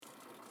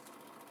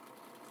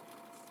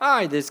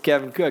Hi, this is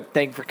Kevin Cook.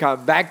 Thank you for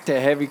coming back to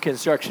Heavy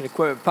Construction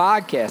Equipment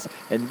Podcast.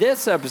 In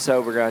this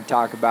episode, we're going to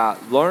talk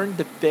about learn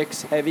to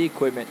fix heavy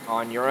equipment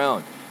on your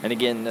own. And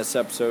again, this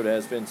episode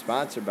has been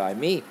sponsored by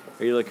me.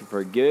 Are you looking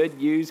for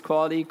good, used,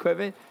 quality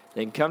equipment?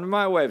 Then come to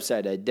my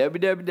website at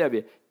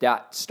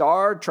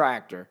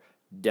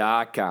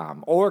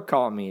www.startractor.com or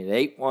call me at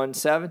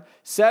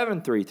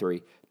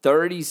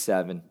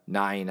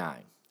 817-733-3799.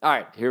 All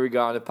right, here we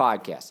go on the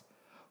podcast.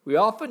 We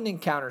often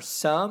encounter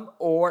some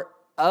or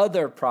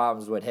other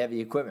problems with heavy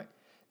equipment.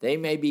 They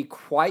may be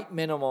quite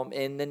minimum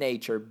in the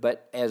nature,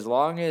 but as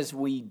long as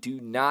we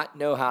do not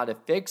know how to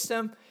fix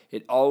them,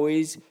 it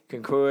always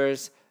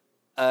concurs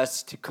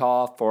us to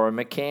call for a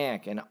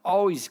mechanic, and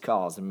always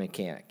calls a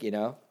mechanic,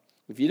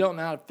 If you don't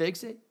know how to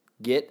fix it,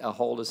 get a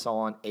hold of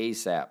someone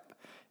ASAP,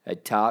 a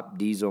top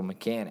diesel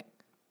mechanic.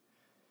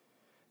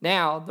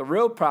 Now, the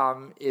real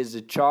problem is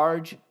the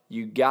charge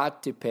you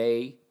got to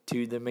pay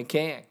to the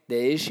mechanic.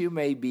 The issue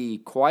may be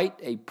quite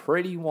a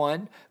pretty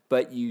one,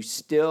 but you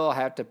still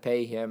have to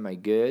pay him a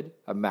good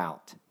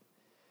amount.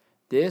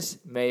 This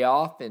may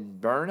often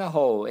burn a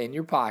hole in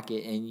your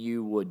pocket, and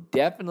you would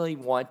definitely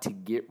want to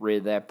get rid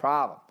of that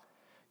problem.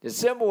 The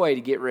simple way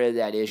to get rid of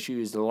that issue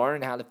is to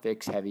learn how to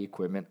fix heavy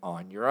equipment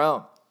on your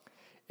own.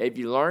 If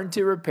you learn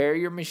to repair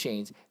your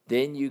machines,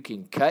 then you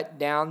can cut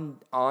down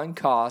on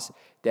costs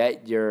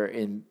that you're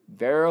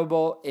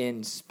invariable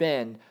in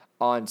spend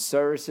on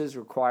services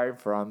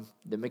required from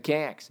the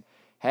mechanics.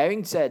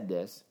 Having said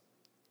this,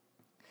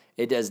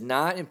 it does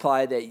not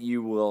imply that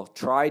you will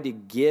try to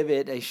give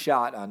it a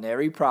shot on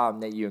every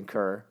problem that you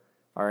incur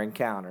or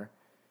encounter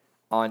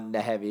on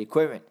the heavy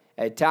equipment.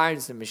 At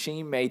times, the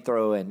machine may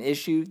throw an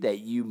issue that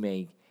you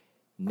may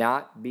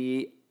not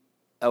be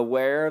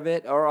aware of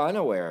it or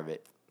unaware of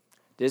it.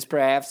 This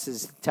perhaps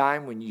is the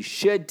time when you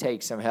should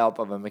take some help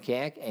of a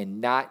mechanic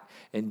and not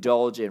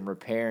indulge in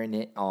repairing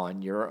it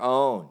on your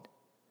own.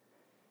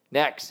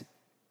 Next,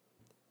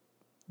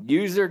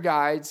 user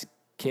guides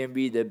can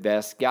be the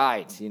best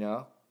guides,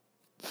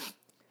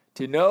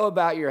 To know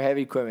about your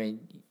heavy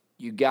equipment,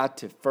 you got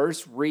to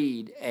first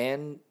read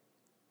and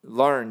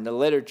learn the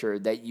literature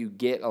that you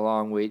get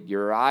along with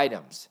your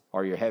items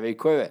or your heavy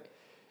equipment.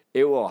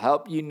 It will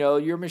help you know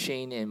your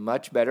machine in a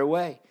much better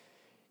way.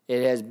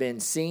 It has been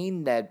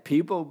seen that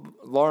people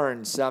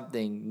learn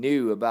something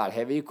new about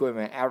heavy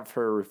equipment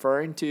after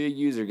referring to a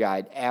user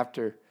guide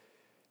after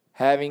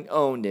having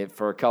owned it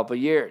for a couple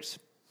years.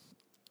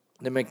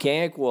 The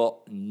mechanic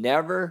will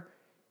never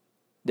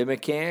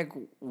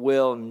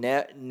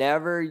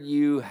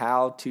you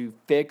how to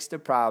fix the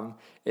problem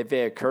if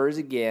it occurs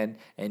again,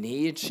 and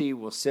he or she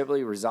will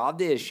simply resolve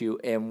the issue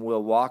and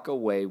will walk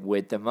away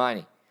with the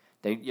money.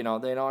 They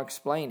don't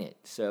explain it,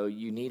 so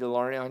you need to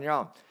learn it on your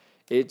own.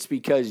 It's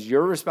because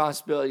your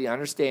responsibility to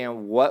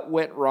understand what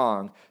went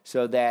wrong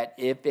so that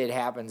if it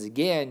happens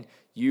again,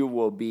 you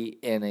will be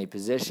in a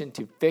position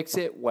to fix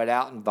it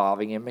without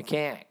involving a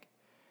mechanic.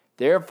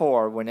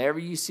 Therefore, whenever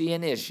you see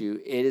an issue,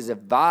 it is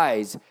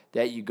advised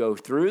that you go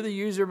through the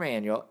user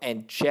manual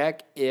and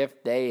check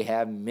if they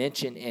have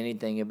mentioned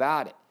anything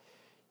about it.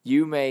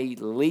 You may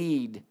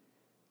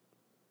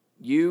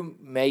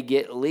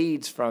get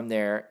leads from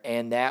there,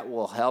 and that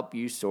will help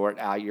you sort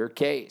out your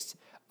case.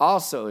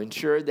 Also,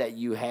 ensure that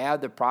you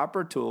have the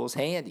proper tools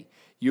handy.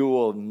 You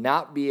will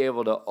not be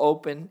able to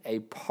open a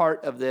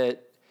part of the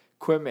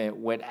equipment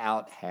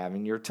without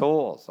having your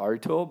tools or your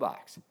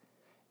toolbox.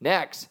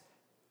 Next,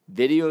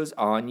 videos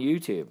on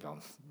YouTube.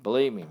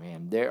 Believe me,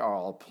 man, there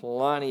are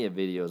plenty of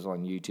videos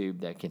on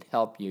YouTube that can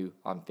help you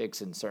on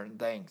fixing certain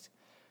things.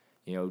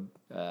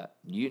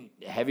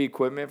 Heavy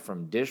equipment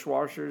from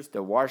dishwashers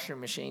to washing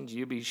machines,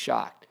 you'll be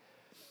shocked.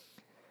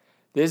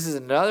 This is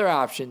another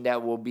option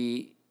that will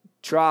be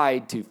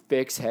tried to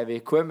fix heavy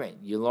equipment.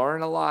 You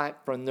learn a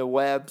lot from the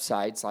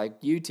websites like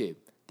YouTube.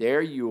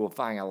 There you will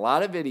find a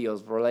lot of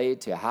videos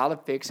related to how to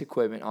fix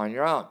equipment on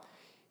your own.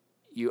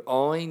 You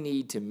only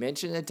need to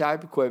mention the type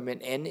of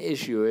equipment and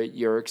issue at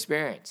your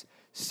experience.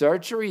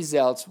 Search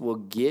results will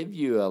give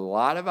you a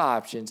lot of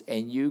options,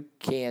 and you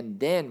can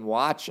then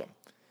watch them.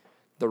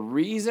 The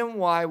reason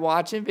why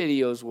watching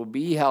videos will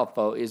be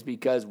helpful is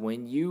because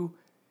when you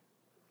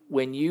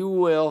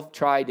will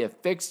try to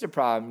fix the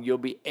problem, you'll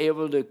be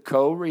able to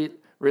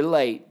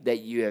relate that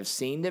you have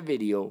seen the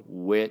video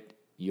with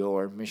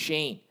your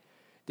machine.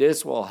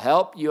 This will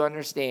help you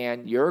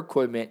understand your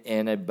equipment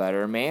in a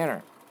better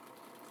manner.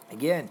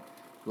 Again,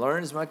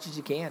 learn as much as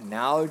you can.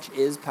 Knowledge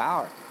is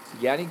power. If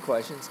you got any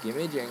questions, give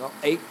me a jingle,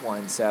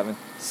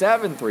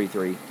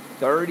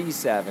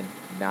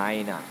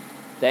 817-733-3799.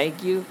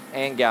 Thank you,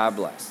 and God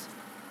bless.